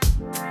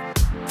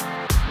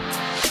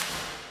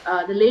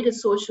the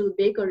latest Social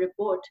Baker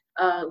report,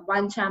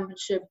 One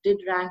Championship did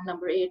rank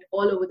number 8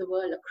 all over the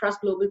world across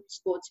global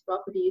sports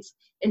properties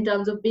in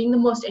terms of being the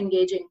most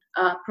engaging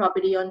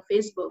property on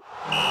Facebook.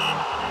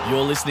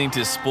 You're listening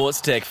to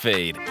Sports Tech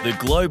Feed, the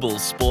global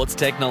sports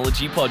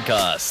technology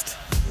podcast.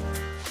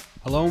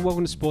 Hello and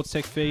welcome to Sports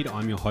Tech Feed.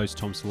 I'm your host,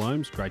 Tom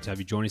Salomes. Great to have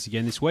you join us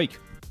again this week.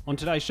 On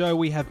today's show,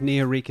 we have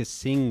Niharika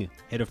Singh,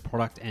 Head of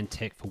Product and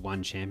Tech for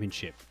One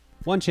Championship.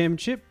 One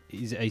Championship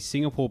is a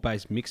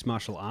Singapore-based mixed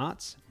martial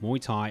arts,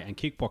 Muay Thai and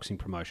kickboxing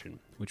promotion,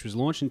 which was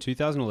launched in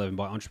 2011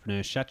 by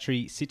entrepreneur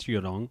Chatri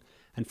Sittiodong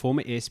and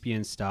former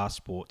ESPN Star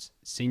Sports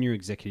Senior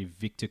Executive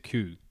Victor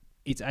Koo.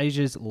 It's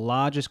Asia's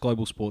largest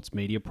global sports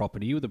media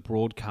property with a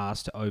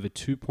broadcast to over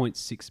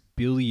 2.6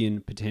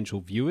 billion potential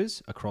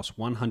viewers across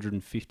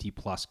 150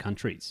 plus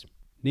countries.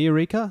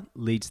 Niharika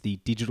leads the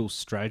digital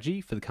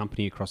strategy for the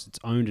company across its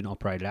owned and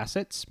operated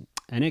assets.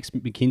 An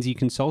ex-McKinsey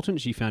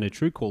consultant, she founded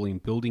Truecaller in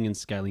building and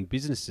scaling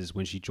businesses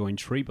when she joined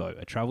Treebo,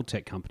 a travel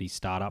tech company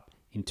startup,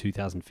 in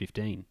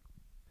 2015.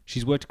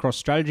 She's worked across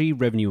strategy,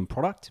 revenue and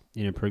product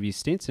in her previous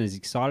stints and is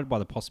excited by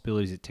the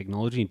possibilities that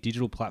technology and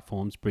digital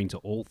platforms bring to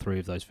all three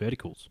of those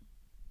verticals.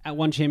 At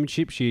One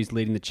Championship, she is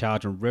leading the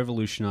charge on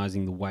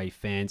revolutionising the way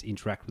fans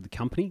interact with the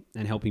company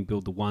and helping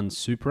build the One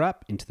Super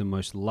App into the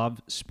most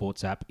loved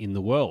sports app in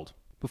the world.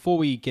 Before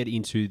we get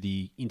into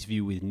the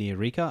interview with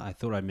Niharika, I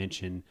thought I'd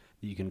mention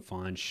that you can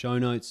find show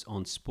notes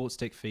on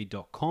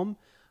sportstechfeed.com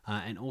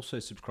and also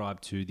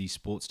subscribe to the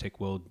Sports Tech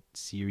World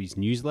Series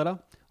newsletter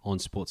on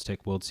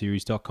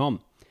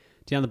sportstechworldseries.com.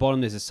 Down the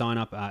bottom, there's a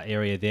sign-up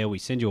area there. We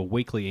send you a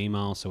weekly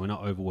email, so we're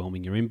not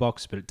overwhelming your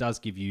inbox, but it does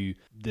give you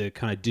the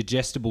kind of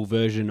digestible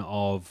version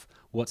of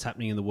what's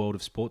happening in the world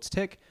of sports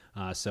tech.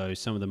 So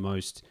some of the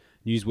most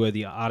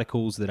newsworthy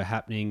articles that are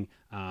happening,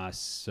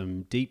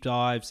 some deep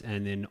dives,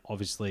 and then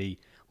obviously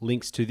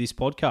links to this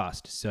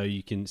podcast, so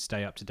you can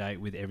stay up to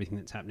date with everything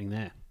that's happening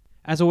there.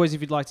 As always,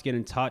 if you'd like to get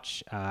in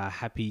touch,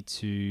 happy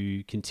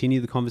to continue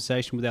the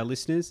conversation with our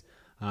listeners,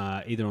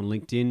 either on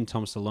LinkedIn,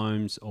 Thomas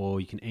Salomes, or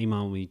you can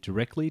email me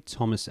directly,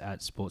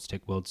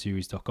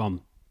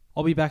 thomas@sportstechworldseries.com.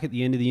 I'll be back at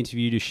the end of the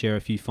interview to share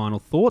a few final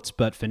thoughts,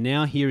 but for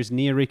now, here is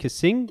Niharika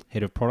Singh,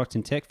 Head of Product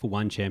and Tech for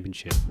One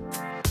Championship.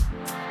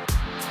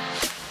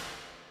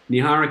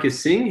 Niharika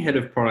Singh, Head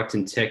of Product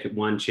and Tech at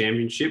One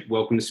Championship.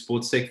 Welcome to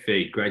Sports Tech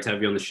Feed. Great to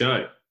have you on the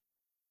show.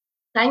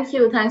 Thank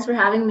you. Thanks for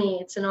having me.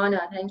 It's an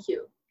honor. Thank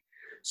you.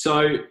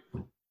 So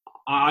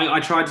I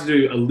tried to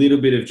do a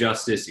little bit of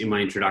justice in my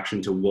introduction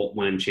to what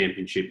One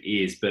Championship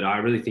is, but I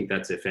really think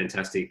that's a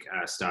fantastic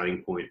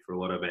starting point for a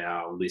lot of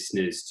our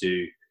listeners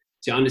to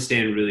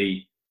understand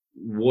really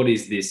what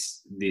is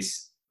this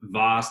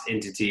vast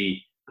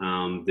entity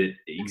that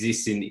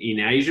exists in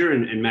Asia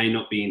and may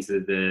not be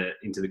into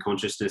the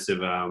consciousness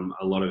of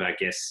a lot of our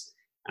guests,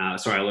 a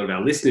lot of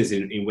our listeners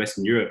in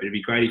Western Europe. It'd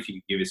be great if you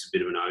could give us a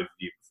bit of an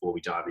overview before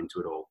we dive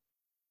into it all.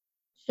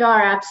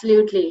 Sure,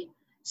 absolutely.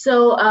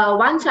 So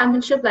One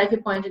Championship, like you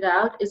pointed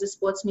out, is a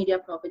sports media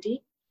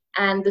property,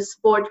 and the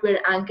sport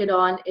we're anchored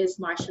on is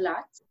martial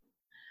arts.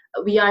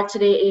 We are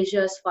today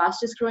Asia's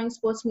fastest growing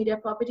sports media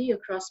property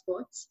across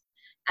sports.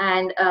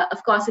 And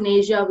of course, in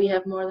Asia, we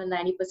have more than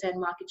 90%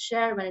 market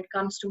share when it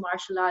comes to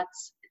martial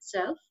arts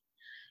itself,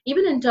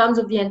 even in terms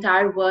of the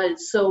entire world.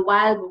 So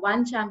while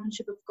One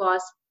Championship, of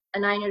course, a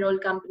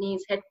 9-year-old company,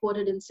 is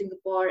headquartered in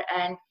Singapore,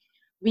 and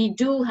we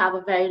do have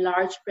a very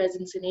large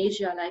presence in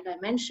Asia, like I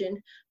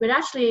mentioned, we're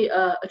actually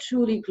a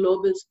truly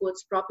global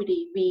sports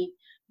property. We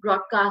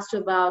broadcast to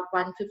about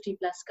 150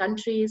 plus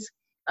countries.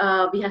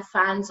 We have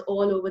fans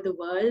all over the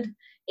world.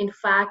 In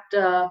fact,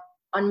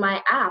 on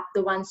my app,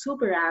 the One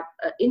Super App,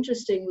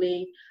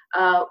 interestingly,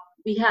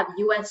 we have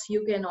US,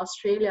 UK, and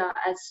Australia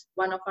as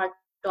one of our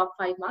top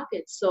 5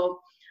 markets.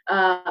 So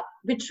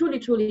we're truly,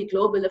 truly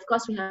global. Of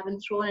course, we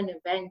haven't thrown an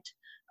event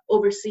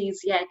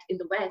overseas yet in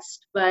the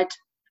West, but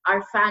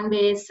our fan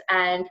base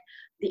and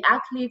the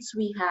athletes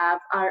we have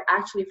are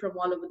actually from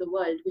all over the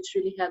world, which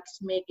really helps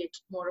make it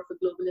more of a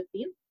global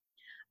appeal.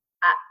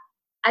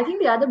 I think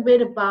the other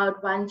bit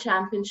about One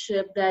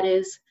Championship that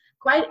is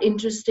quite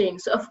interesting.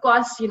 So of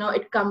course,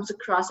 it comes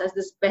across as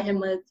this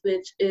behemoth,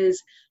 which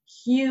is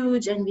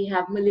huge, and we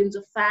have millions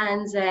of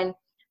fans, and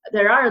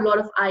there are a lot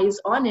of eyes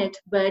on it.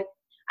 But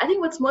I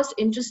think what's most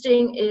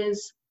interesting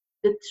is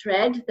the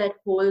thread that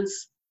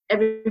holds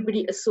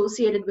everybody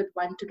associated with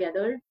One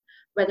together,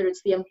 whether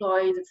it's the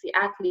employees, it's the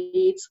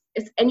athletes,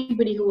 it's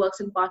anybody who works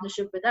in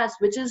partnership with us,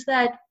 which is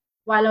that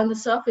while on the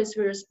surface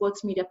we're a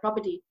sports media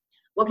property,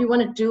 what we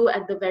want to do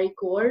at the very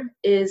core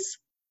is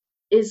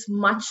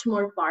much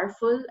more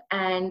powerful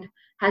and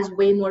has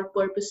way more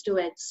purpose to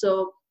it.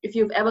 So if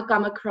you've ever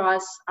come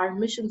across our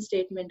mission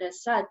statement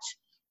as such,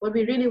 what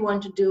we really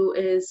want to do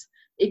is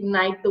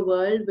ignite the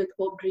world with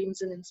hope,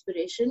 dreams, and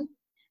inspiration.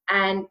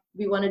 And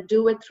we want to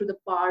do it through the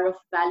power of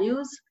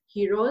values,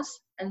 heroes,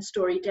 and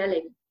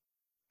storytelling.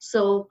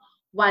 So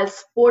while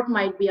sport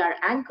might be our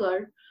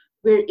anchor,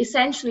 we're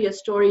essentially a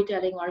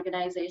storytelling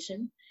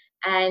organization.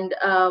 And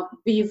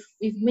we've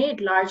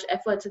made large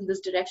efforts in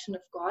this direction,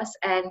 of course.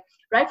 And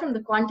right from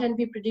the content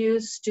we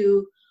produce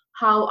to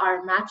how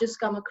our matches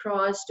come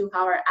across, to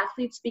how our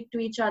athletes speak to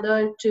each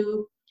other,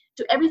 to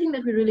everything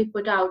that we really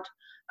put out.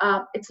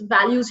 It's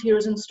values,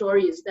 heroes, and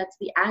stories. That's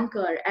the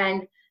anchor.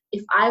 And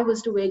if I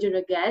was to wager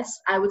a guess,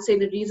 I would say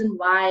the reason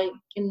why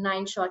in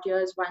 9 short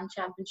years, One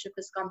Championship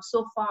has come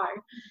so far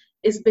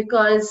is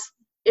because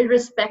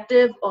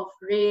irrespective of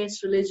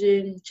race,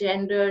 religion,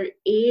 gender,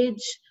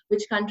 age,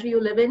 which country you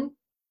live in,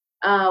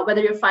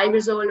 whether you're 5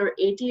 years old or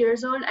 80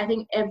 years old, I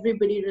think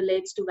everybody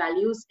relates to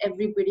values,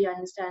 everybody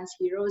understands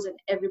heroes, and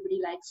everybody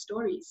likes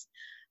stories.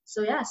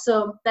 So yeah,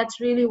 so that's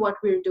really what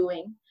we're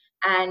doing.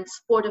 And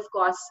sport, of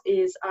course,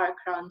 is our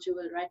crown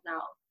jewel right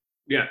now.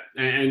 Yeah,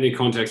 and the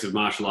context of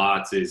martial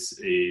arts is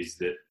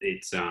that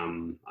it's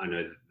I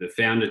know the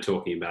founder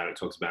talking about it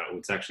talks about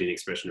it's actually an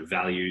expression of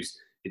values.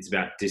 It's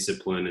about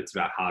discipline. It's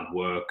about hard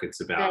work.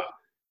 It's about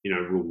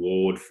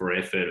reward for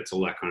effort. It's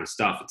all that kind of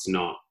stuff. It's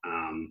not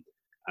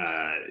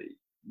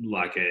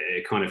like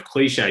a kind of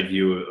cliche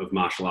view of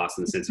martial arts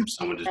in the sense of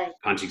someone just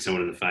punching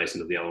someone in the face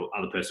and the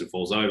other person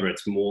falls over.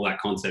 It's more that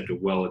concept of,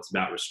 well, it's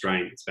about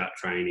restraint. It's about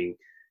training.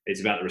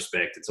 It's about the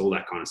respect. It's all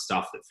that kind of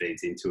stuff that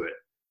feeds into it.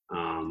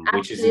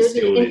 Which is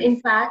instilled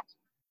in fact,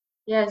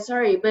 yeah,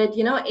 sorry, but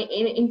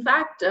in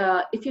fact,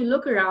 if you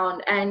look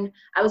around, and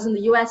I was in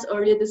the US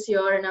earlier this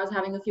year and I was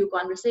having a few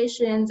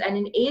conversations, and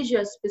in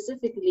Asia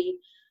specifically,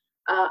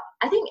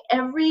 I think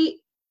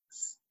every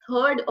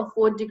 3rd or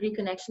 4th degree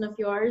connection of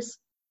yours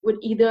would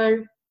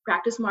either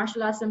practice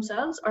martial arts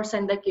themselves or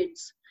send their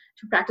kids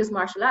to practice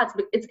martial arts.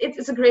 But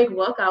it's a great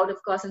workout,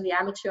 of course, in the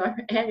amateur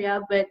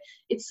area, but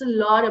it's a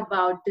lot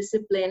about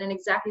discipline and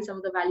exactly some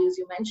of the values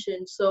you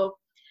mentioned. So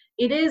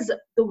it is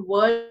the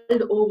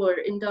world over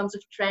in terms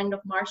of trend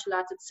of martial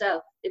arts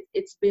itself.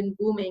 It's been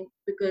booming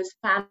because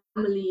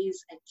families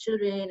and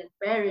children and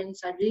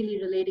parents are really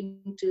relating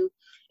to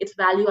its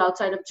value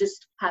outside of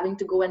just having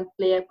to go and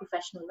play a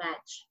professional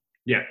match.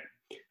 Yeah.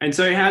 And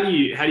so how do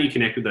you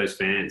connect with those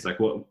fans? Like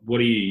what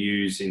do you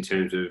use in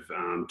terms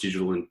of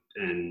digital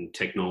and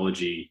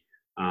technology,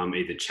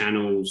 either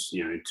channels,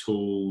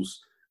 tools,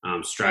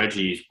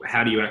 strategies?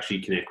 How do you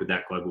actually connect with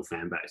that global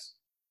fan base?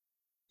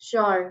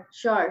 Sure.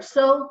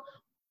 So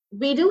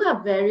we do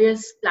have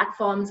various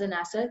platforms and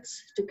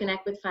assets to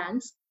connect with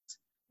fans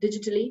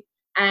digitally.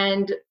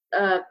 And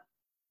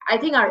I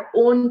think our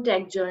own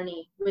tech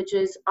journey, which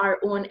is our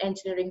own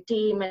engineering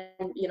team and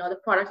the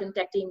product and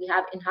tech team we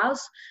have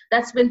in-house,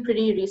 that's been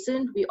pretty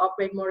recent. We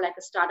operate more like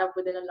a startup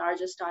within a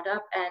larger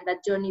startup, and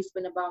that journey's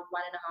been about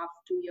 1.5,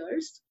 2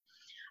 years.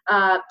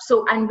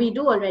 And we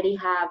do already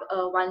have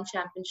a One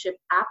Championship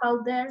app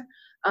out there,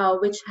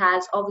 which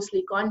has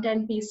obviously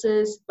content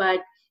pieces, but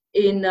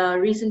in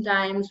recent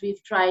times,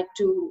 we've tried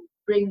to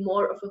bring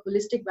more of a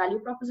holistic value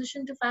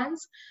proposition to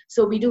fans.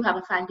 So we do have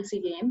a fantasy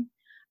game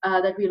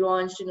that we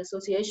launched in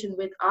association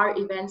with our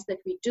events that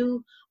we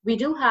do. We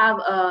do have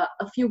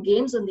a few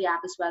games on the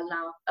app as well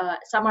now.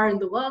 Some are in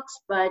the works,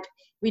 but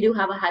we do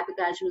have a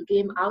hyper-casual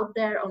game out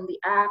there on the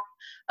app.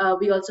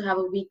 We also have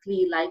a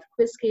weekly live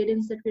quiz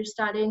cadence that we're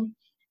starting.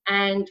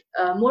 And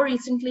more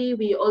recently,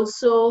 we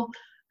also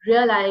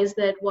realized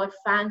that what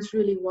fans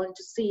really want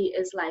to see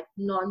is like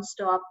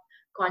non-stop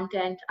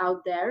content out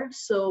there.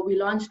 So we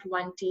launched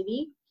One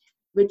TV,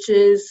 which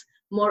is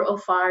more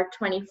of our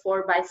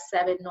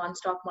 24/7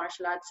 non-stop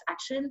martial arts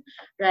action,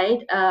 right?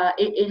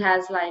 It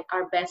has like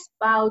our best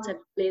bouts and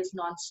it plays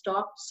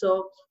non-stop.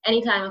 So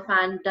anytime a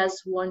fan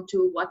does want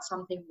to watch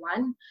something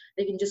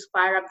they can just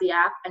fire up the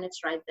app and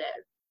it's right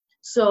there.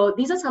 So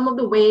these are some of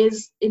the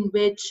ways in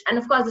which, and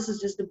of course this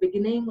is just the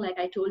beginning, like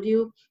I told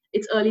you,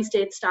 it's early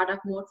stage startup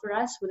mode for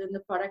us within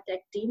the product tech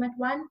team at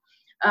One.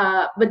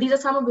 But these are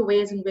some of the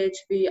ways in which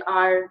we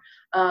are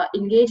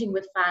engaging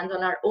with fans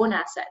on our own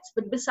assets.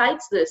 But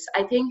besides this,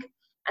 I think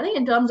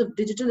in terms of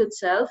digital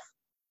itself,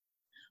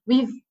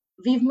 we've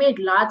made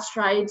large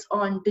strides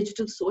on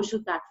digital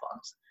social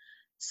platforms.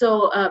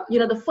 So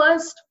the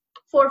first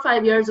 4 or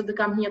 5 years of the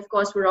company, of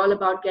course, we're all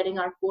about getting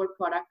our core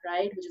product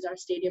right, which is our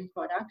stadium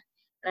product.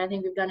 And I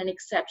think we've done an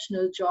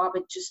exceptional job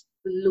at just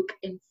the look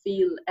and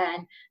feel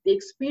and the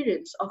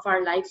experience of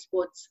our live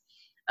sports.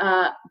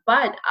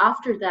 But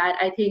after that,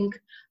 I think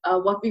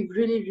what we've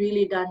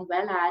really done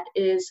well at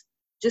is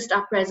just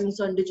our presence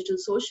on digital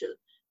social,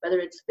 whether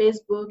it's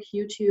Facebook,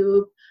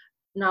 YouTube,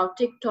 now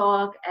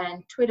TikTok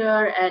and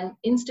Twitter and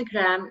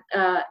Instagram.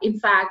 In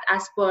fact,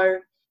 as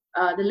per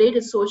the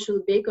latest Social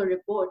Baker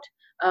report,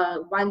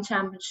 One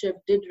Championship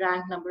did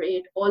rank number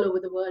 8 all over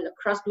the world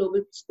across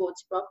global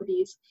sports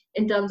properties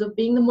in terms of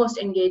being the most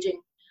engaging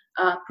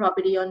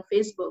property on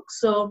Facebook.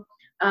 So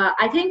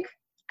I think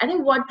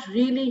what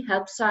really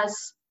helps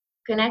us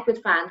connect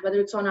with fans, whether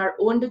it's on our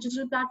own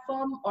digital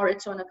platform or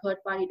it's on a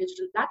third-party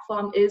digital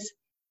platform, is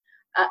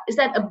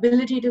that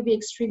ability to be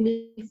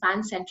extremely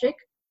fan-centric.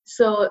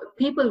 So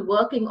people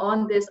working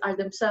on this are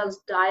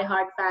themselves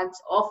die-hard fans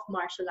of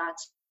martial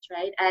arts,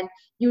 right? And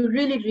you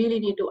really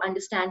need to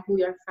understand who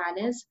your fan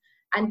is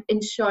and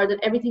ensure that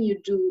everything you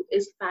do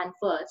is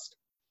fan-first.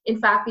 In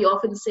fact, we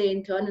often say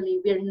internally,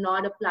 we are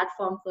not a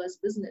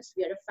platform-first business.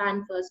 We are a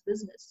fan-first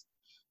business.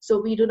 So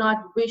we do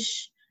not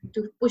wish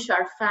to push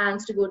our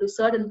fans to go to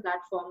certain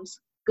platforms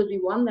because we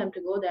want them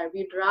to go there.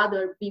 We'd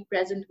rather be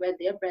present where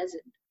they're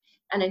present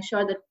and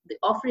ensure that the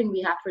offering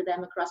we have for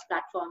them across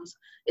platforms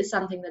is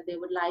something that they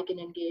would like and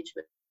engage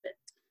with.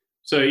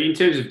 So in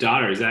terms of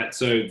data,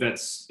 that's,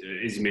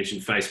 as you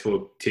mentioned,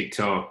 Facebook,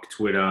 TikTok,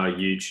 Twitter,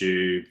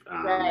 YouTube,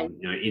 Right.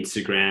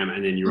 Instagram,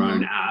 and then your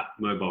own app,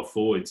 mobile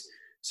forwards.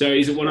 So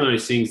is it one of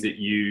those things that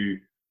you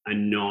are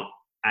not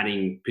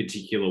adding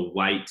particular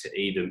weight to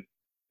either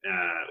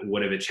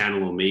whatever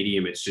channel or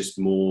medium? It's just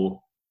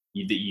more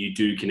that you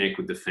do connect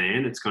with the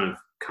fan. It's kind of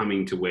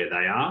coming to where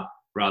they are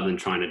rather than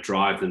trying to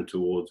drive them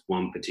towards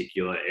one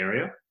particular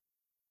area?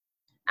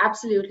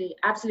 Absolutely.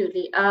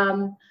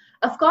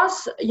 Of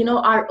course,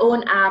 our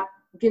own app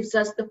gives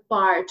us the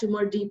power to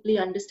more deeply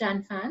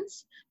understand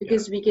fans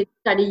because we can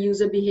study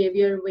user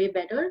behavior way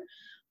better.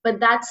 But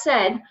that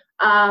said,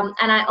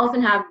 and I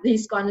often have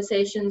these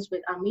conversations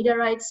with our media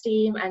rights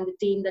team and the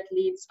team that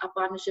leads our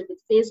partnership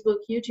with Facebook,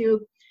 YouTube.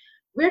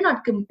 We're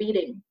not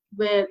competing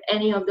with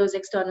any of those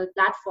external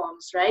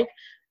platforms, right?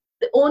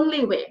 The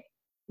only way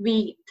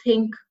we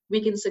think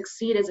we can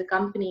succeed as a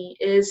company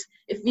is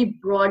if we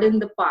broaden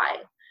the pie,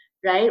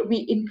 right? We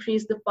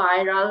increase the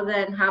pie rather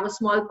than have a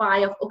small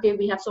pie of, okay,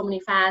 we have so many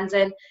fans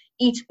and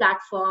each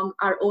platform,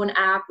 our own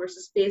app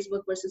versus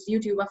Facebook versus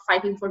YouTube are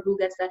fighting for who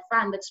gets that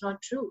fan. That's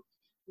not true.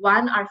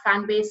 One, our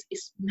fan base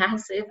is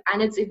massive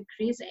and it's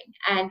increasing.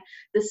 And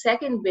the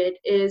second bit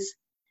is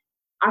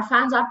our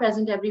fans are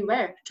present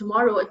everywhere.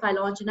 Tomorrow, if I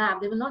launch an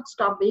app, they will not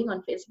stop being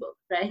on Facebook,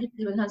 right?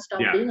 They will not stop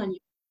being on YouTube.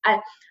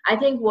 I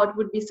think what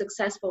would be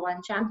success for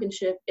One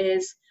Championship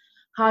is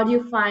how do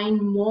you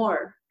find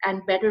more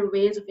and better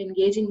ways of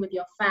engaging with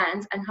your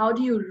fans, and how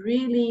do you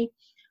really,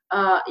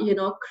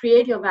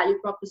 create your value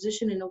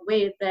proposition in a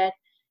way that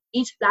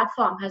each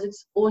platform has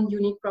its own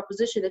unique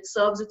proposition. It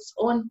serves its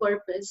own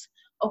purpose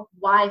of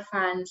why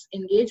fans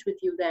engage with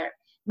you there.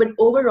 But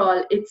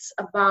overall, it's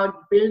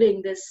about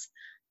building this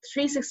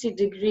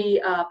 360-degree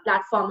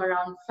platform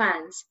around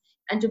fans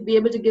and to be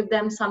able to give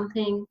them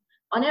something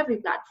on every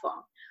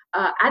platform.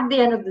 At the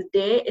end of the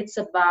day, it's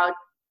about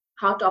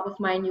how top of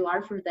mind you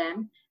are for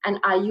them, and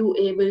are you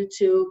able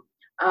to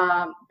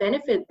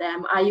benefit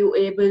them? Are you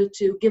able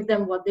to give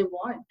them what they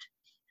want?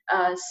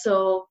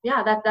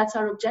 That's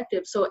our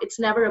objective. So it's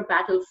never a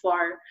battle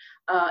for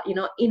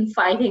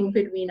infighting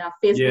between our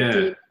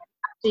Facebook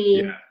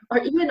team or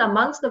even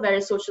amongst the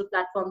various social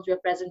platforms we're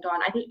present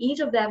on. I think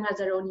each of them has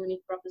their own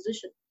unique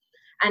proposition,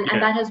 and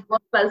that has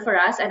worked well for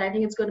us, and I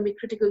think it's going to be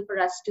critical for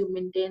us to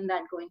maintain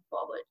that going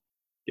forward.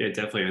 Yeah,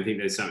 definitely. I think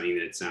there's something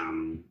that's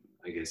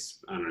I guess,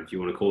 I don't know if you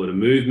want to call it a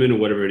movement or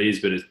whatever it is,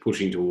 but it's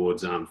pushing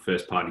towards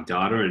first party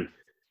data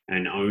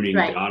and owning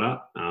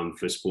data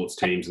for sports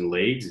teams and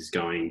leagues is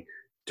going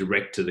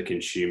direct to the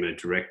consumer,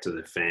 direct to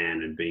the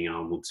fan, and being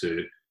able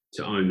to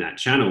own that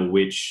channel,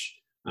 which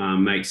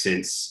makes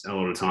sense a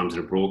lot of times in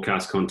a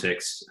broadcast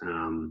context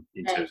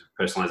in terms of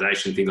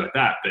personalization, things like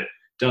that, but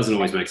doesn't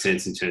always make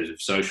sense in terms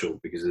of social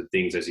because of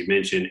things, as you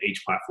mentioned,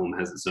 each platform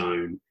has its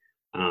own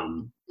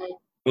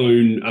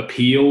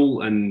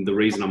appeal. And the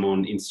reason I'm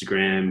on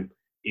Instagram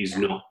is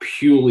not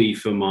purely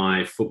for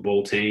my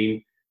football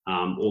team,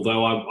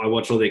 although I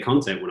watch all their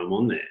content when I'm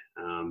on there.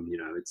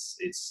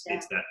 It's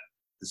that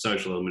the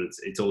social element.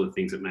 It's all the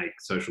things that make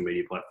social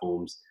media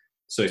platforms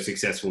so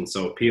successful and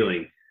so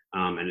appealing.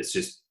 And it's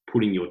just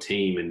putting your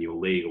team and your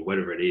league or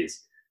whatever it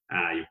is,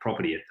 your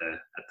property at the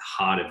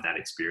heart of that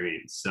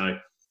experience. So,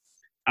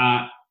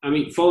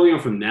 following on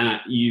from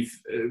that, you've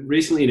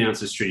recently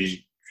announced a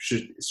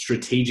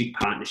strategic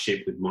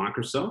partnership with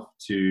Microsoft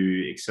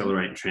to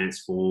accelerate and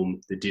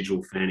transform the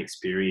digital fan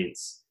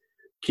experience.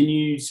 Can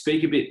you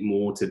speak a bit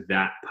more to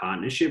that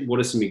partnership? What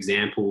are some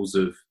examples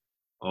of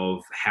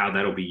how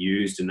that'll be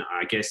used, and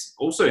I guess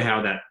also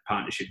how that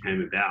partnership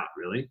came about,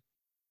 really?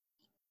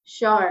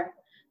 Sure.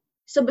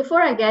 So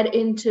before I get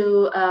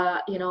into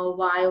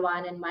why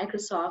One and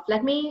Microsoft,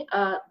 let me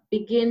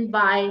begin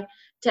by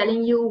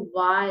telling you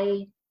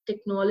why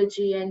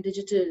technology and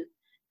digital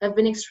have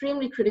been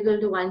extremely critical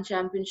to One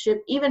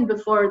Championship even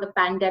before the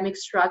pandemic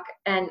struck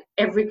and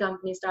every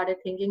company started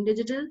thinking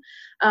digital.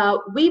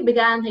 We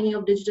began thinking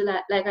of digital,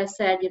 like I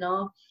said,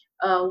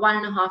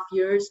 1.5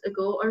 years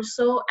ago or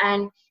so.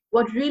 And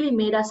what really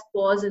made us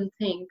pause and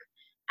think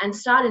and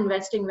start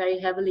investing very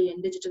heavily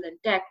in digital and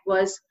tech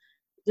was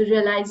the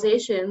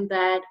realization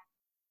that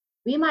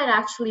we might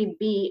actually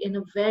be in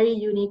a very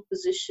unique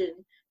position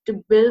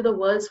to build the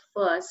world's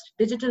first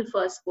digital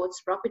first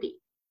sports property.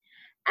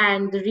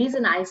 And the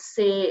reason I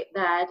say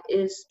that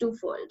is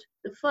twofold.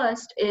 The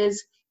first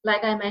is,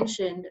 like I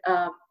mentioned,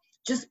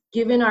 just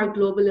given our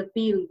global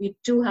appeal, we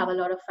do have a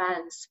lot of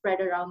fans spread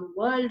around the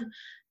world.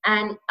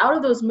 And out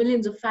of those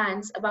millions of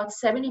fans, about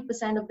 70%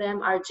 of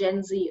them are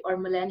Gen Z or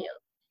millennial,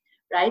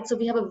 right? So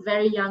we have a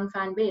very young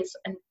fan base,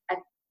 and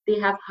they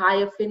have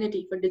high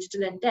affinity for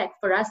digital and tech.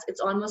 For us,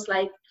 it's almost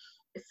like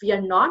if we are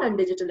not on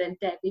digital and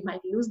tech, we might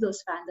lose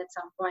those fans at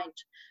some point,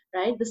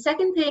 right?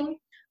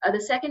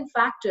 The second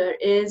factor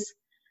is,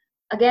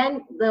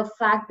 again, the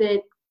fact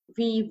that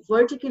we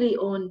vertically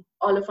own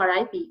all of our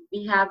IP.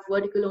 We have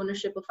vertical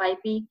ownership of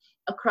IP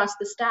across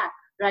the stack,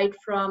 right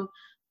from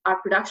our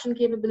production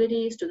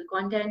capabilities to the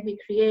content we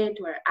create,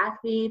 to our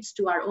athletes,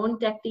 to our own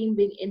tech team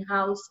being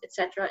in-house,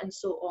 etc., and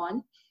so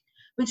on,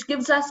 which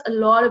gives us a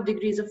lot of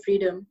degrees of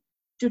freedom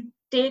to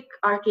take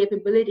our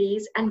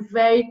capabilities and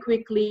very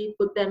quickly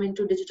put them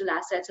into digital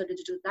assets or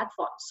digital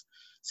platforms.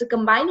 So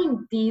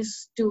combining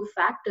these two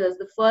factors,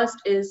 the first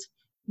is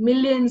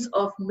millions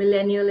of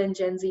millennial and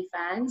Gen Z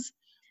fans,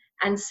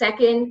 and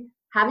second,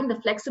 having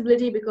the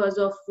flexibility because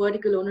of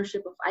vertical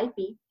ownership of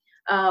IP,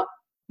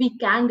 we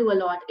can do a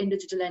lot in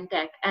digital and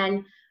tech.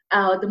 And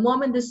the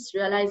moment this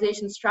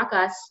realization struck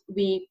us,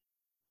 we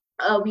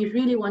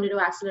really wanted to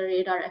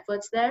accelerate our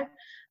efforts there.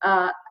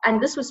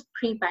 And this was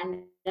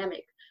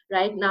pre-pandemic,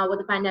 right? Now, what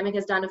the pandemic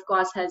has done, of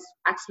course, has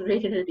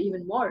accelerated it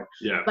even more.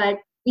 Yeah. But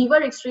we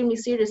were extremely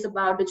serious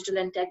about digital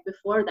and tech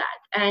before that.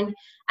 And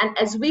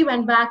as we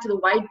went back to the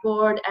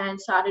whiteboard and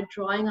started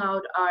drawing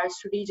out our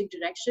strategic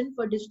direction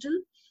for digital,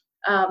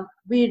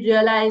 we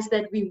realized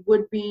that we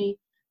would be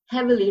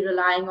heavily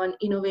relying on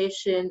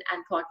innovation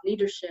and thought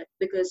leadership,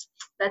 because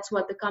that's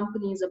what the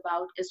company is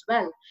about as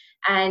well.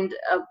 And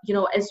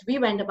as we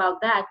went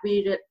about that,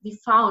 we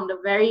found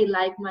a very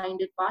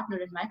like-minded partner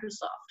in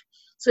Microsoft.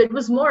 So it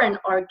was more an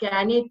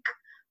organic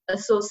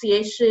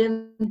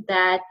association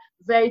that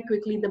very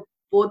quickly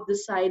both the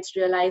sides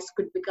realized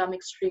could become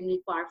extremely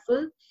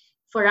powerful.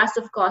 For us,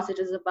 of course, it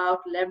is about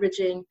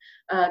leveraging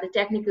the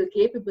technical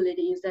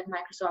capabilities that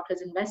Microsoft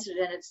has invested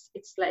in.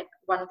 It's like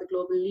one of the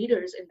global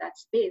leaders in that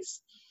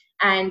space.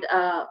 And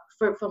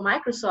for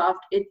Microsoft,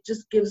 it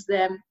just gives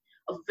them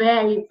a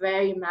very,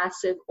 very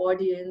massive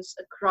audience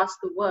across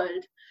the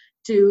world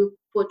to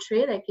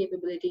portray their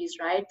capabilities,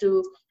 right?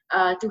 To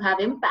have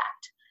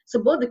impact.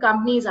 So both the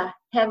companies are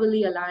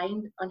heavily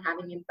aligned on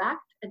having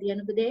impact at the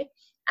end of the day.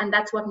 And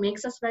that's what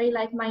makes us very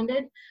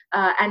like-minded.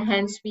 And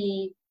hence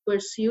we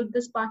pursued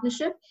this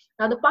partnership.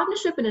 Now the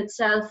partnership in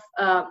itself,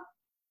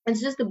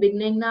 it's just the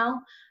beginning now.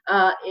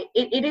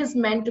 It is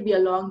meant to be a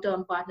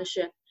long-term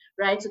partnership.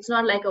 Right, so it's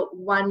not like a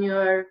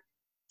one-year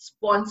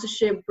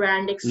sponsorship,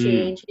 brand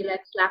exchange,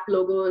 let's slap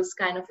logos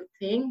kind of a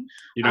thing.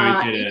 You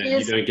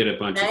don't get a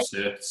bunch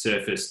of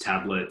Surface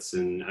tablets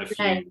and a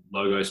few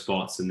logo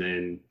spots, and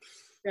then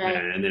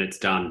it's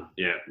done.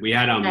 Yeah, we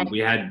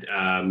had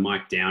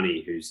Mike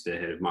Downey, who's the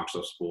head of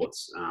Microsoft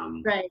Sports,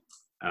 on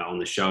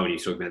the show, and he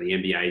was talking about the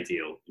NBA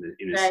deal.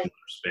 In a similar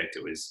respect,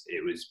 it was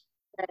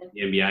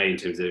the NBA in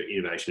terms of their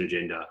innovation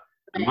agenda,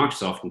 and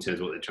Microsoft in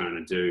terms of what they're trying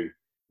to do.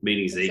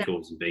 Meeting is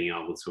equals and being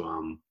able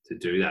to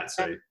do that.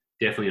 So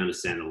definitely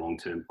understand the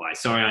long-term play.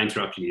 Sorry, I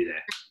interrupted you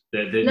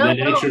there.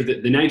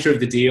 The nature of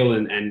the deal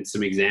and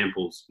some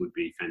examples would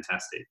be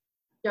fantastic.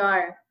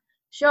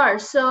 Sure.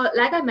 So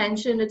like I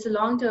mentioned, it's a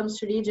long-term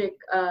strategic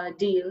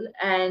deal.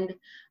 And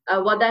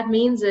what that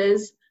means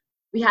is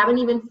we haven't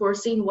even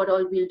foreseen what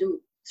all we'll do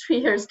 3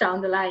 years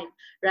down the line,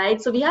 right?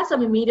 So we have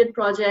some immediate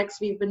projects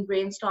we've been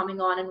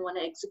brainstorming on and want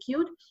to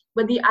execute.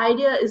 But the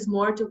idea is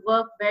more to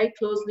work very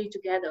closely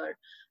together.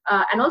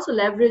 And also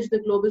leverage the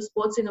Global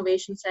Sports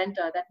Innovation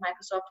Center that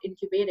Microsoft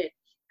incubated,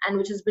 and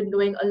which has been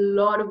doing a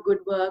lot of good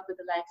work with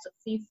the likes of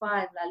FIFA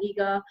and La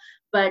Liga.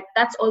 But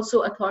that's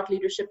also a thought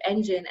leadership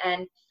engine.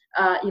 And,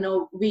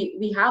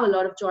 we have a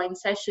lot of joint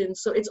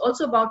sessions. So it's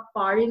also about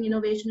powering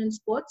innovation in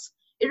sports,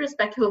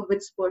 irrespective of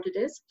which sport it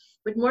is.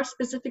 But more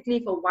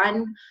specifically for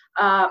one,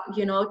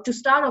 to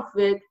start off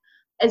with,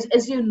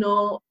 as you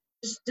know,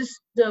 just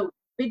the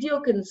video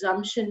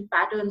consumption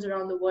patterns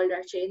around the world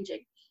are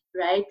changing.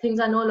 Right? Things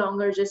are no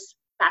longer just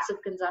passive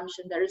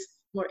consumption. There is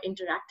more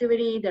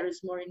interactivity, there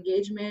is more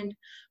engagement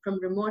from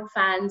remote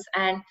fans.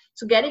 And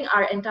so getting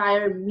our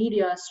entire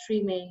media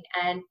streaming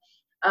and,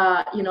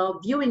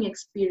 viewing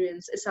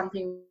experience is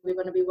something we're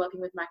going to be working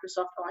with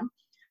Microsoft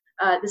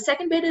on. The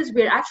second bit is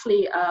we're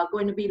actually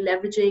going to be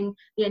leveraging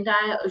the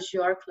entire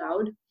Azure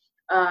cloud,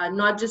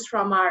 not just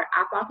from our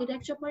app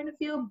architecture point of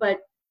view, but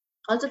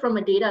also from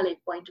a data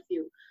lake point of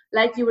view.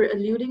 Like you were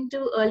alluding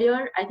to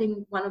earlier, I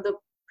think one of the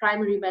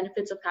primary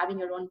benefits of having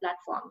your own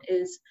platform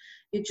is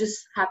you just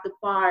have the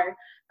power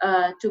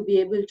to be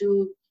able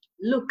to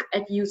look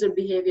at user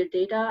behavior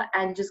data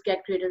and just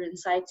get greater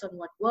insights on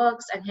what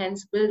works, and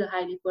hence build a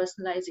highly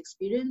personalized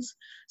experience.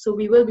 So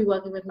we will be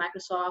working with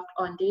Microsoft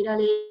on data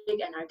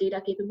lake and our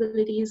data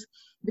capabilities,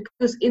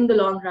 because in the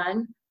long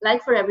run,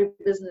 like for every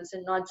business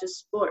and not just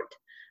sport,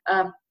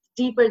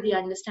 deeper the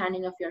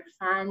understanding of your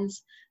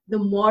fans, the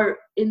more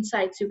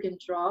insights you can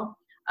draw,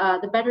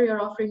 the better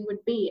your offering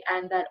would be.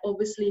 And that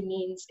obviously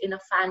means in a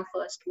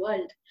fan-first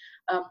world,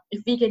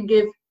 if we can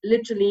give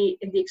literally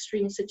in the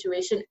extreme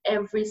situation,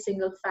 every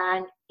single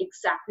fan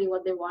exactly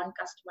what they want,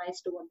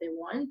 customized to what they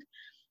want,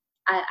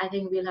 I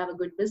think we'll have a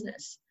good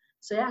business.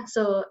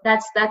 So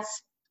that's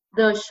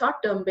the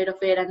short-term bit of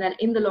it. And then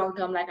in the long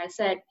term, like I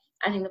said,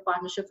 I think the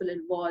partnership will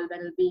evolve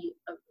and it'll be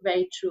a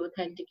very true,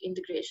 authentic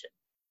integration.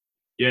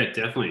 Yeah,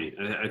 definitely.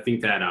 I think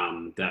that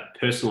that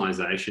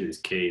personalization is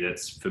key.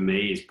 That's, for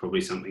me, is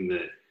probably something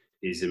that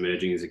is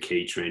emerging as a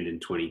key trend in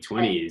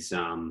 2020. Is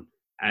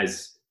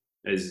as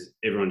as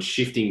everyone's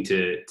shifting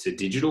to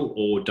digital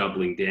or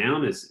doubling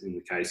down, as in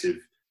the case of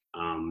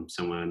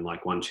someone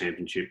like One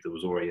Championship that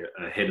was already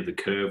ahead of the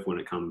curve when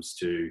it comes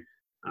to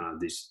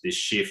this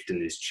shift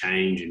and this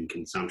change in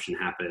consumption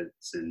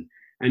habits and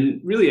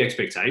really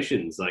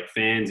expectations. Like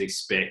fans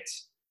expect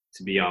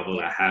to be able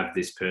to have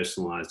this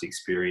personalized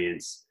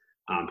experience,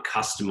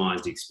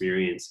 customized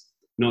experience,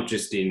 not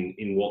just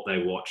in what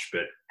they watch,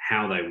 but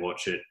how they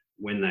watch it,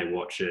 when they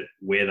watch it,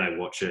 where they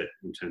watch it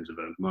in terms of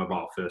a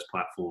mobile first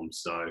platform.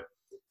 So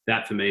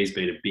that for me has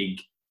been a big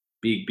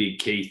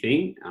key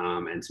thing,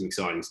 and some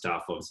exciting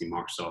stuff. Obviously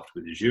Microsoft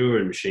with Azure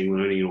and machine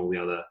learning and all the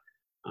other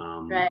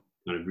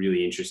kind of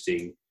really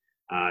interesting,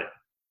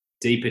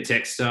 deeper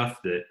tech stuff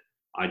that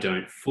I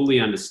don't fully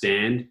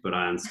understand, but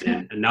I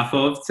understand enough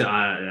of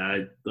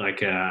to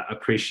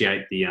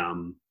appreciate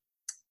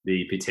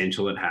the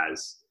potential it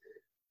has.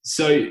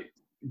 So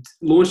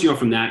launching off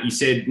from that, you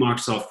said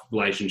Microsoft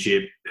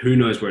relationship, who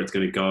knows where it's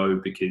going to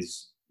go,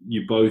 because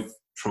you're both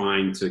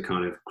trying to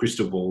kind of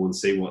crystal ball and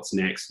see what's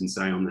next and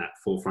stay on that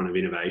forefront of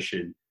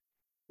innovation.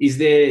 Is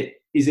there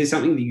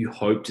something that you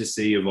hope to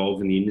see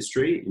evolve in the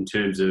industry in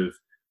terms of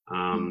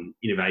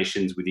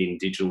innovations within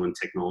digital and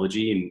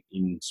technology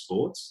in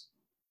sports?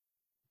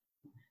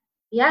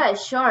 Yeah,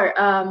 sure.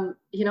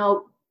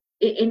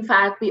 In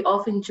fact, we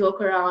often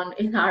joke around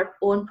in our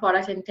own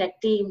product and tech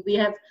team. We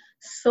have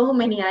so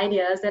many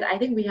ideas that I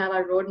think we have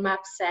our roadmap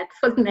set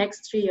for the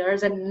next 3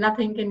 years and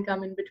nothing can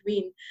come in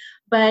between.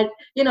 But,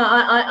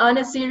 on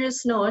a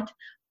serious note,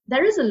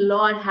 there is a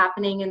lot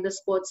happening in the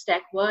sports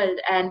tech world,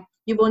 and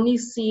you've only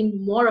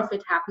seen more of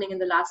it happening in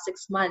the last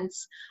 6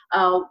 months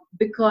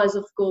because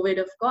of COVID,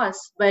 of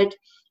course. But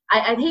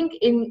I think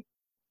in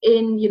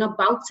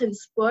bouts and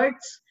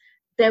spurts,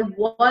 there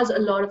was a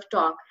lot of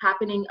talk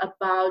happening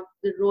about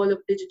the role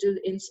of digital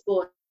in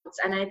sports.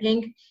 And I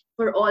think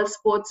for all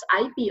sports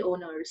IP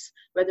owners,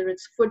 whether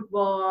it's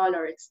football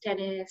or it's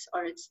tennis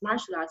or it's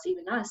martial arts,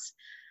 even us,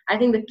 I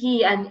think the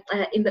key, and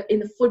in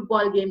the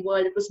football game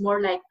world, it was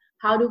more like,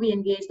 how do we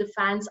engage the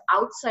fans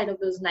outside of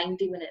those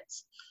 90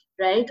 minutes,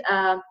 right?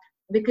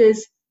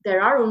 Because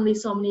there are only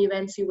so many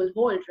events you will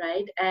hold,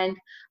 right? And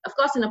of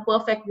course, in a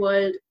perfect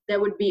world, there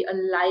would be a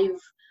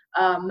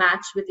live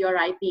match with your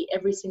IP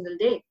every single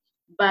day.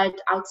 But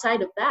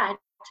outside of that,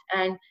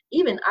 and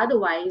even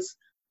otherwise,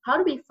 how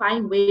do we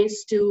find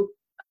ways to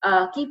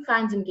keep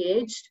fans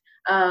engaged?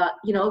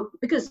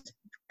 Because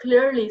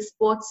clearly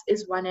sports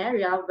is one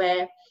area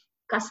where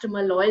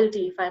customer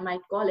loyalty, if I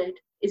might call it,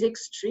 is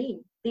extreme.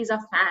 These are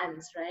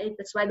fans, right?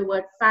 That's why the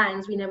word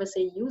fans, we never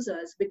say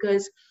users,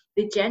 because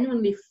they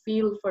genuinely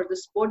feel for the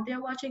sport they're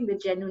watching. They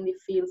genuinely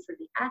feel for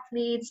the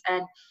athletes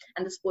and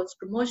the sports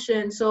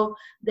promotion. So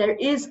there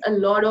is a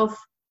lot of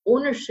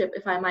ownership,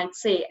 if I might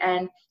say,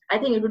 and I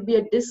think it would be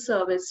a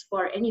disservice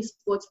for any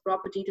sports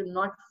property to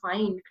not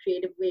find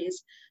creative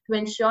ways to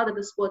ensure that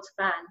the sports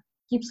fan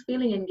keeps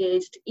feeling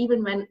engaged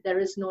even when there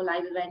is no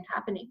live event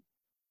happening.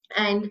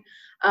 And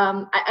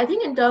I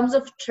think in terms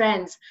of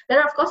trends, there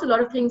are of course a lot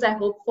of things I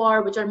hope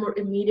for which are more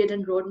immediate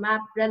and roadmap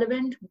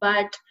relevant,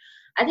 but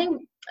I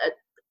think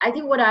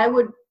what I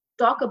would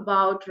talk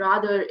about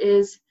rather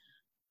is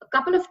a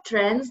couple of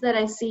trends that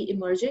I see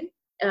emerging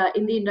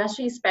in the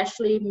industry,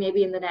 especially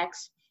maybe in the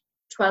next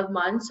 12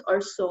 months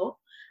or so.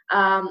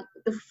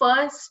 The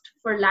first,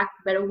 for lack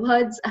of better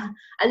words,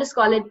 I'll just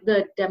call it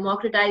the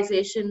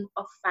democratization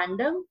of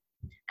fandom.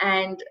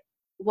 And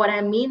what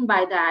I mean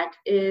by that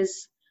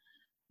is,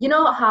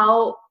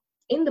 how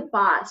in the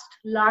past,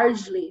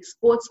 largely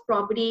sports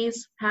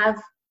properties have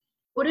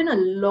put in a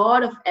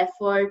lot of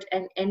effort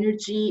and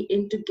energy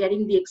into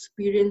getting the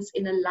experience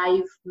in a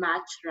live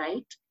match,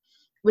 right?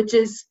 Which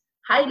is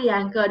highly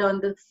anchored on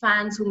the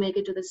fans who make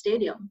it to the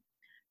stadium.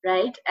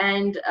 Right,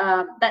 and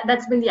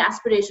that's been the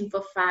aspiration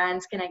for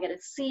fans. Can I get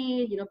a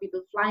seat?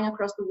 People flying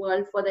across the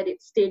world for that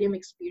stadium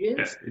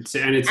experience.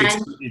 Yeah,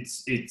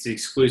 it's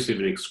exclusive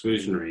and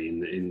exclusionary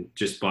in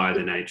just by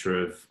the nature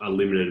of a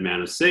limited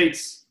amount of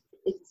seats.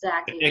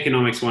 Exactly.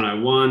 Economics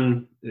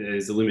 101.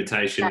 There's a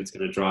limitation. Exactly. It's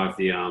going to drive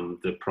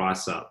the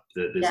price up.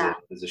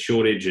 There's a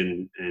shortage,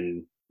 and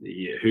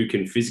who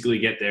can physically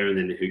get there, and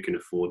then who can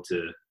afford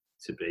to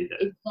be there.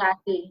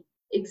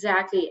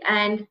 Exactly,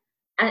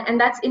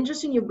 and that's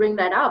interesting you bring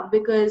that up,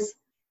 because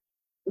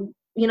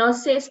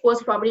say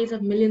sports properties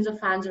have millions of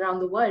fans around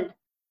the world.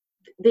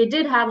 They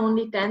did have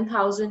only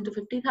 10,000 to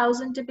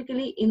 50,000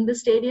 typically in the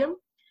stadium,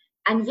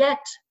 and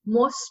yet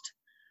most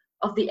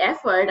of the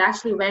effort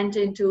actually went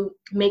into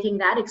making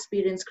that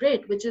experience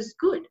great, which is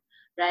good,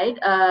 right?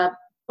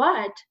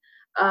 But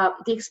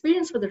the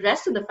experience for the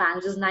rest of the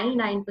fans, which is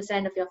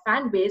 99% of your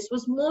fan base,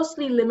 was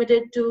mostly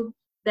limited to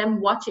them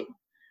watching.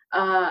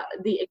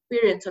 The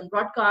experience on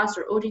broadcast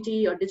or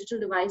OTT or digital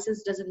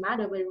devices, doesn't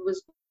matter, but it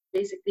was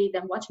basically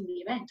them watching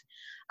the event.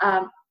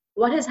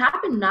 What has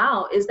happened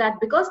now is that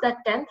because that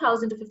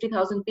 10,000 to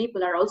 50,000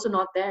 people are also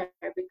not there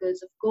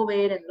because of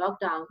COVID and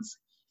lockdowns,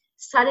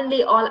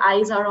 suddenly all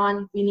eyes are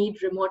on, we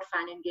need remote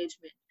fan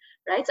engagement,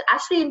 right? So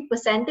actually in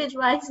percentage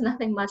wise,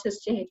 nothing much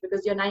has changed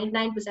because your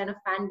 99% of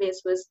fan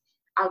base was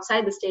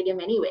outside the stadium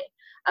anyway.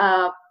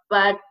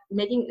 but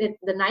making it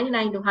the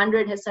 99 to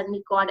 100 has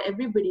suddenly caught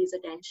everybody's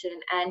attention.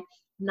 And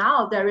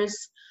now there is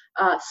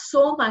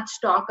so much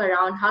talk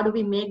around how do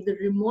we make the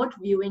remote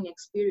viewing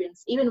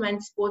experience, even when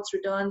sports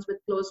returns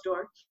with closed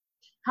door,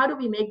 how do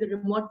we make the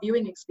remote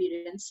viewing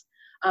experience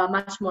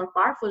much more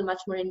powerful,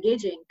 much more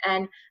engaging?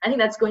 And I think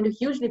that's going to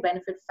hugely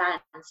benefit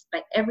fans,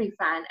 like every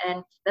fan.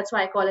 And that's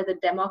why I call it the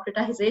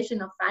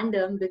democratization of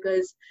fandom,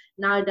 because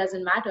now it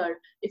doesn't matter.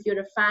 If you're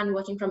a fan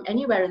watching from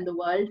anywhere in the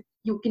world,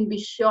 you can be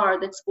sure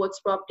that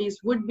sports properties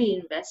would be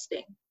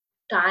investing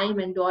time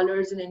and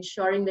dollars in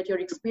ensuring that your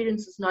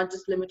experience is not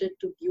just limited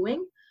to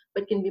viewing,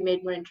 but can be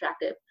made more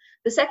interactive.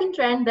 The second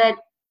trend that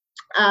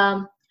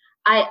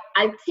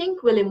I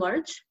think will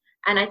emerge,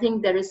 and I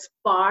think there is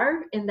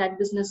power in that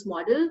business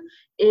model,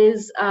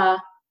 is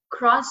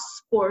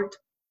cross-sport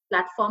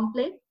platform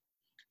play.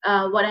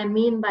 What I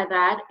mean by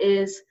that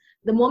is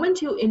the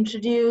moment you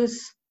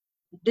introduce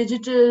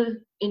digital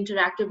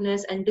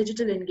interactiveness and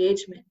digital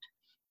engagement,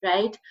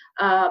 right,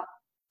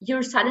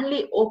 you're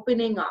suddenly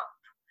opening up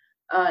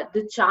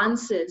the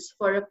chances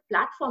for a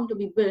platform to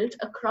be built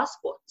across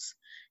sports.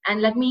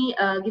 And let me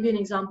give you an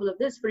example of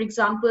this. For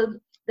example,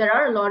 there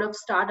are a lot of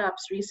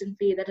startups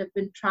recently that have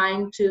been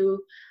trying to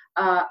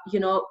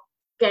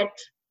get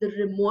the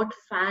remote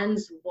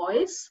fans'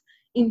 voice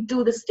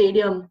into the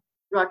stadium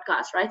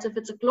broadcast, right? So if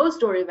it's a closed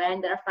door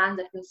event, there are fans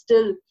that can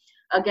still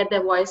get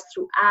their voice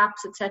through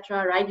apps,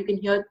 etc., right? You can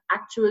hear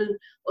actual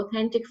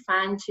authentic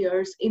fan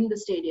cheers in the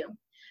stadium.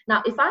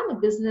 Now, if I'm a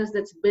business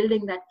that's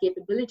building that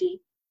capability,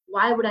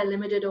 why would I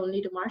limit it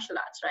only to martial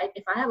arts, right?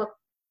 If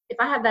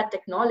I have that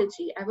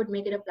technology, I would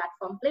make it a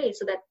platform play,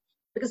 so that,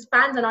 because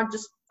fans are not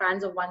just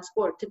fans of one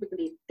sport,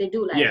 typically they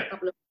do like a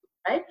couple of,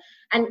 right?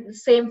 And the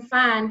same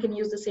fan can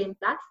use the same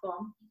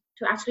platform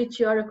to actually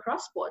cheer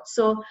across sports.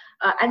 So,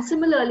 and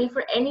similarly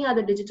for any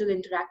other digital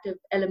interactive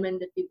element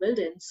that we build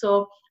in.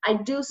 So I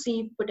do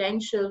see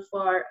potential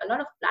for a lot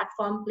of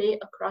platform play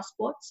across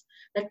sports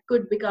that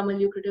could become a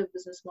lucrative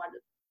business model.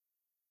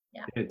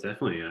 Yeah,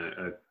 definitely.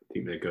 I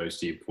think that goes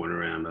to your point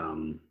around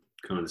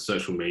kind of the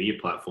social media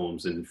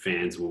platforms, and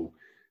fans will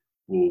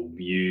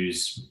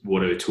use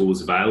whatever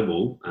tools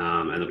available,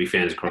 and there'll be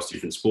fans across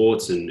different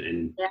sports,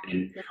 and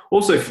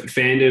also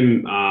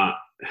fandom,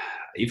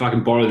 if I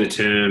can borrow the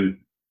term,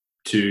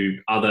 to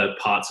other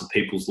parts of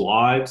people's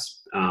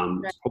lives.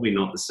 It's probably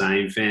not the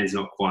same. Fans,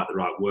 not quite the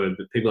right word,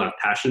 but people have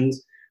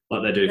passions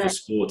like they do for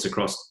sports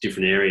across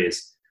different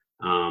areas.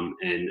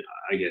 And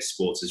I guess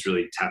sports is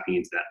really tapping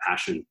into that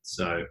passion.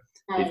 So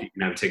if you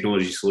can have a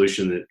technology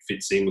solution that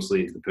fits seamlessly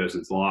into the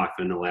person's life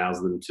and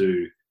allows them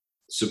to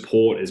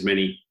support as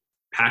many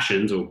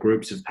passions or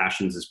groups of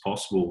passions as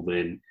possible,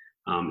 then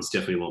it's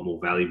definitely a lot more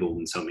valuable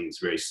than something that's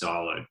very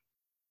siloed.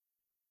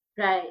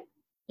 Right.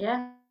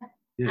 Yeah.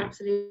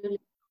 Absolutely.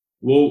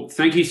 Well,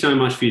 thank you so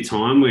much for your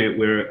time.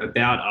 We're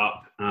about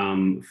up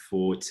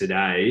for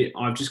today.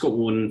 I've just got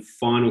one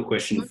final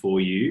question for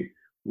you.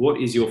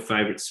 What is your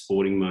favourite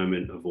sporting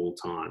moment of all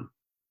time?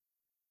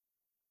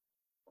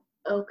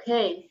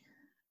 Okay.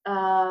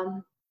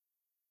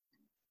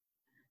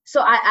 So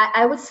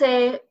I would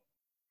say,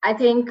 I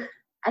think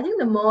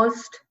the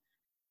most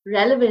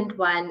relevant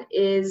one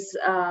is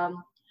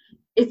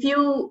if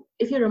you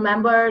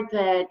remember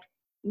that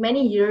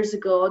many years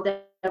ago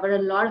there were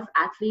a lot of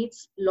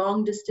athletes,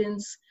 long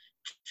distance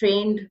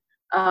trained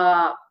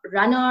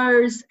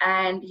runners,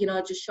 and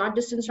just short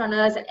distance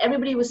runners, and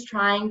everybody was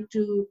trying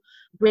to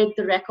break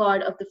the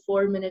record of the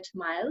 4-minute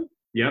mile.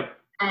 Yep.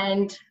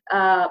 And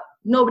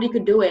nobody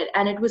could do it,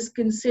 and it was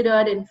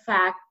considered, in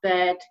fact,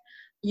 that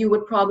you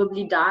would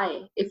probably die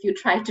if you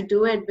tried to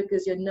do it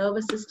because your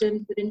nervous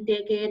system couldn't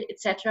take it,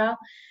 etc.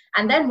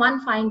 And then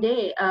one fine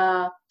day,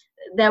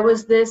 there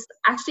was this,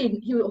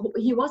 actually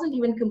he wasn't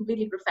even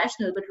completely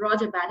professional, but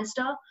Roger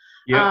Bannister,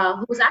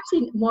 who was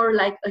actually more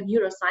like a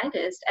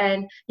neuroscientist,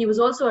 and he was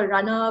also a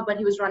runner, but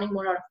he was running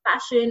more out of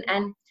passion,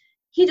 and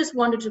he just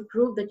wanted to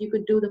prove that you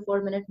could do the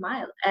 4-minute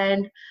mile.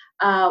 And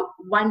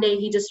one day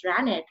he just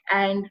ran it,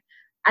 and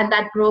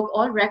that broke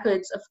all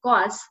records, of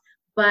course,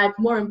 but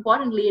more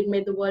importantly, it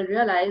made the world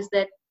realize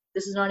that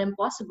this is not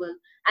impossible.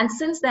 And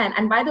since then,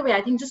 and by the way,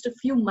 I think just a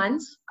few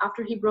months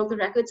after he broke the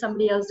record,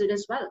 somebody else did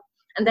as well.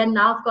 And then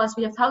now, of course,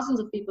 we have thousands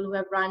of people who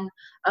have run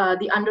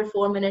the under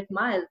 4-minute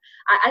mile.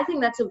 I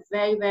think that's a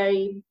very,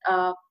 very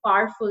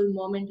powerful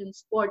moment in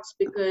sports,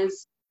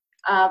 because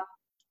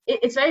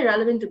it's very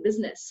relevant to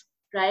business,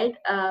 right?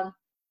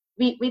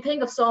 We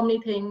think of so many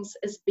things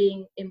as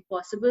being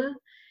impossible,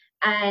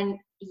 and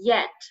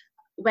yet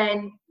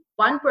when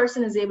one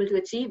person is able to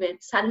achieve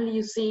it, suddenly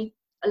you see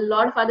a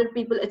lot of other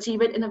people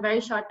achieve it in a very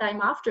short time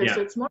after.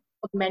 So it's more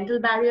of a mental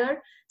barrier.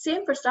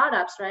 Same for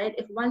startups, right?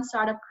 If one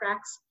startup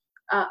cracks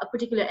a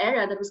particular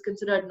area that was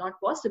considered not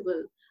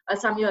possible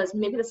some years,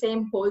 maybe the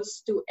same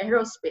holds to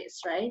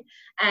aerospace, right?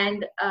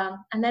 And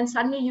then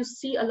suddenly you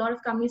see a lot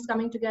of companies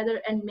coming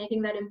together and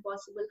making that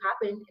impossible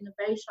happen in a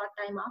very short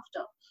time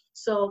after.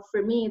 So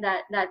for me,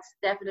 that's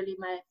definitely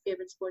my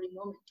favorite sporting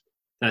moment.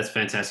 That's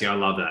fantastic. I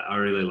love that. I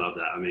really love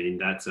that. I mean,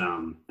 that's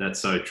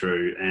so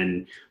true.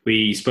 And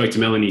we spoke to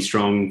Melanie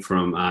Strong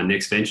from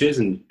Next Ventures,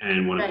 and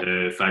one of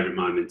her favourite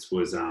moments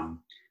was the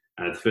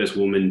first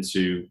woman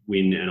to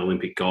win an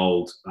Olympic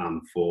gold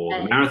for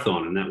the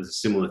marathon. And that was a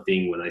similar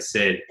thing where they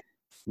said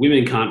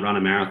women can't run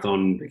a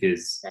marathon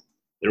because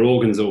their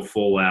organs all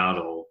fall out,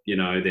 or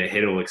their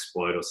head will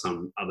explode, or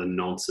some other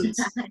nonsense.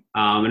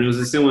 And it was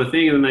a similar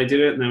thing, and then they did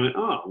it, and they went,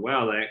 "Oh,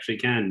 wow, they actually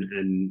can,"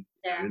 and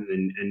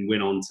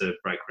went on to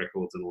break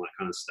records and all that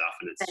kind of stuff.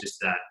 And it's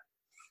just that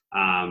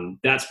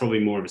that's probably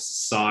more of a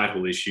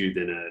societal issue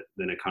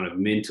than a kind of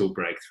mental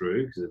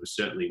breakthrough, because there were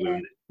certainly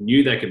women that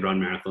knew they could run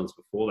marathons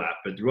before that.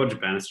 But the Roger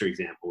Bannister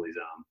example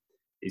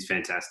is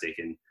fantastic,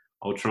 and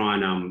I'll try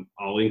and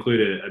I'll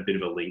include a bit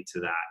of a link to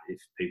that if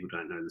people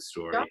don't know the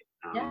story,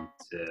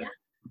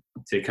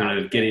 to kind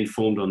of get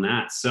informed on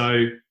that.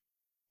 So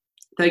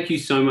thank you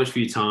so much for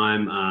your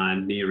time,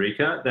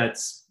 Niharika.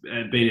 That's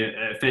been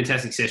a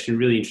fantastic session.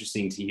 Really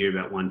interesting to hear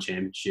about One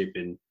Championship,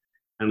 and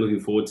looking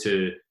forward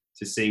to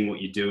seeing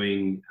what you're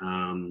doing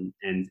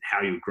and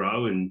how you'll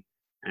grow. And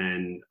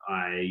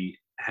I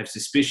have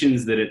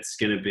suspicions that it's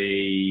going to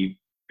be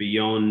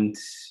beyond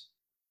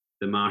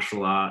the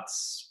martial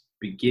arts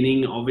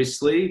beginning,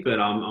 obviously, but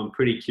I'm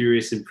pretty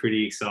curious and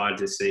pretty excited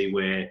to see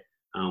where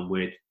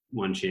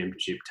One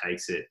Championship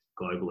takes it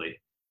globally.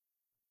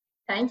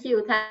 Thank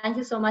you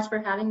so much for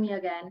having me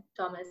again,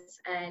 Thomas.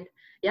 And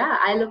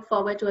I look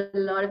forward to a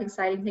lot of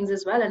exciting things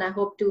as well, and I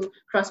hope to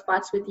cross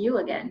paths with you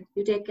again.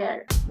 You take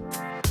care.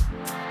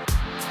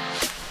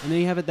 And there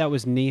you have it. That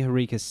was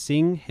Niharika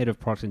Singh, Head of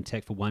Product and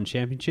Tech for One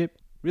Championship.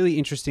 Really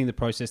interesting, the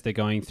process they're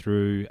going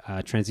through,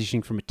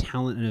 transitioning from a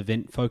talent and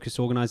event-focused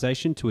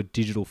organisation to a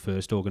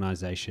digital-first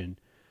organisation.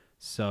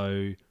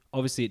 So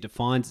obviously it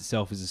defines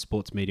itself as a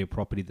sports media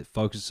property that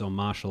focuses on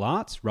martial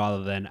arts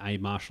rather than a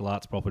martial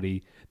arts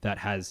property that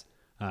has,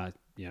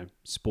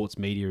 sports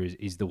media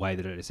is the way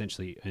that it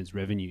essentially earns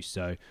revenue.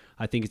 So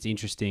I think it's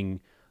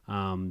interesting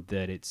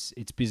that its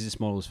business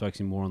model is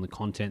focusing more on the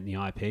content and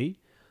the IP.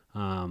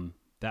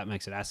 That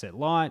makes it asset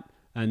light,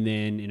 and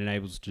then it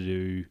enables to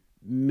do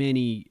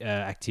many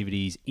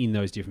activities in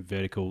those different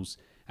verticals,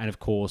 and of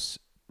course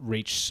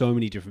reach so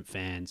many different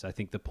fans. I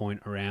think the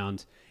point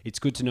around it's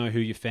good to know who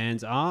your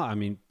fans are. I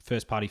mean,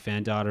 first party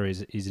fan data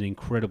is an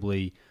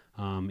incredibly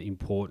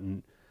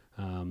important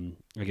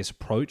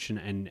approach,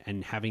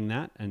 and having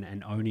that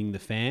and owning the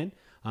fan,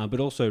 but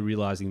also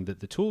realizing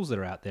that the tools that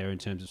are out there in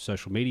terms of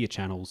social media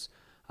channels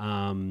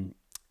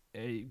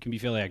it can be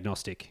fairly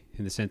agnostic,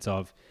 in the sense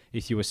of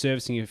if you are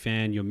servicing your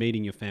fan, you're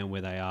meeting your fan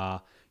where they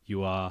are,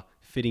 you are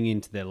fitting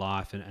into their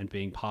life and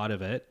being part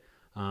of it,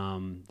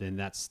 then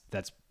that's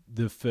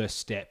the first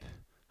step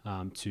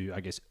to,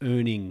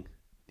 earning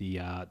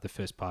the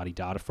first party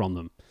data from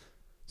them.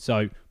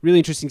 So really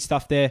interesting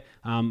stuff there.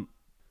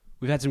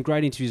 We've had some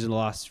great interviews in the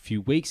last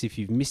few weeks. If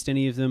you've missed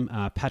any of them,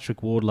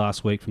 Patrick Ward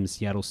last week from the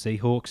Seattle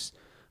Seahawks,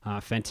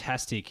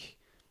 fantastic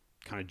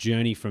kind of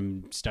journey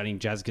from studying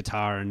jazz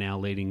guitar and now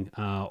leading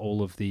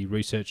all of the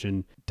research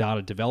and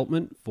data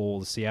development for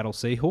the Seattle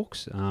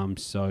Seahawks.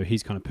 So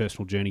his kind of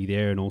personal journey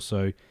there, and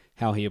also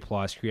how he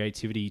applies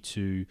creativity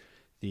to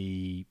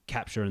the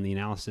capture and the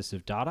analysis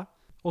of data.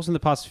 Also in the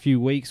past few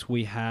weeks,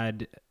 we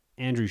had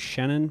Andrew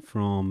Shannon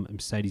from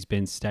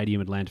Mercedes-Benz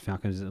Stadium, Atlanta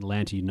Falcons,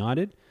 Atlanta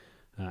United,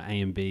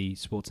 AMB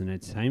Sports and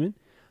Entertainment.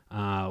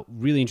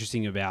 Really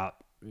interesting about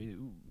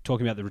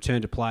talking about the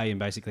return to play and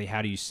basically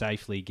how do you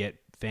safely get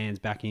fans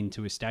back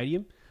into a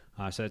stadium.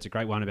 So that's a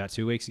great one about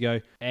 2 weeks ago.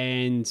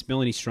 And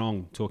Melanie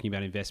Strong talking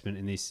about investment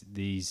in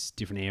these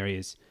different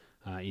areas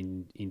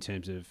in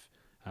terms of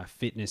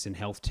fitness and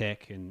health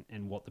tech,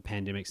 and what the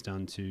pandemic's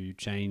done to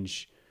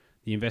change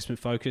the investment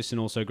focus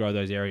and also grow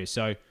those areas.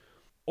 So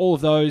all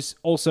of those.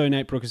 Also,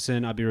 Nate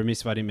Brookerson, I'd be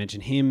remiss if I didn't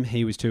mention him.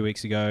 He was 2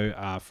 weeks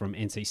ago from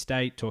NC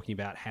State, talking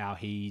about how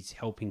he's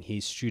helping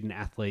his student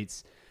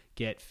athletes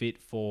get fit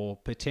for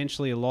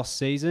potentially a lost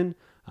season,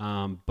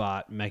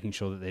 but making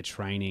sure that they're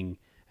training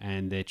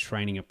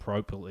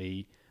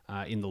appropriately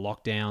in the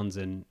lockdowns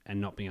and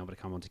not being able to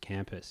come onto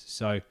campus.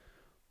 So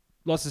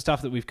lots of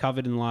stuff that we've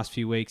covered in the last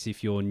few weeks.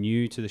 If you're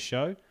new to the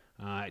show,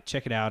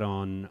 check it out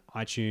on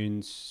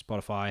iTunes,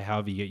 Spotify,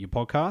 however you get your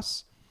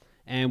podcasts.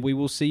 And we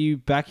will see you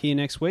back here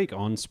next week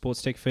on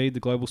Sports Tech Feed, the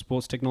Global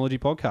Sports Technology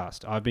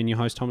Podcast. I've been your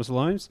host, Thomas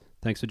Alomes.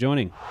 Thanks for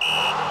joining.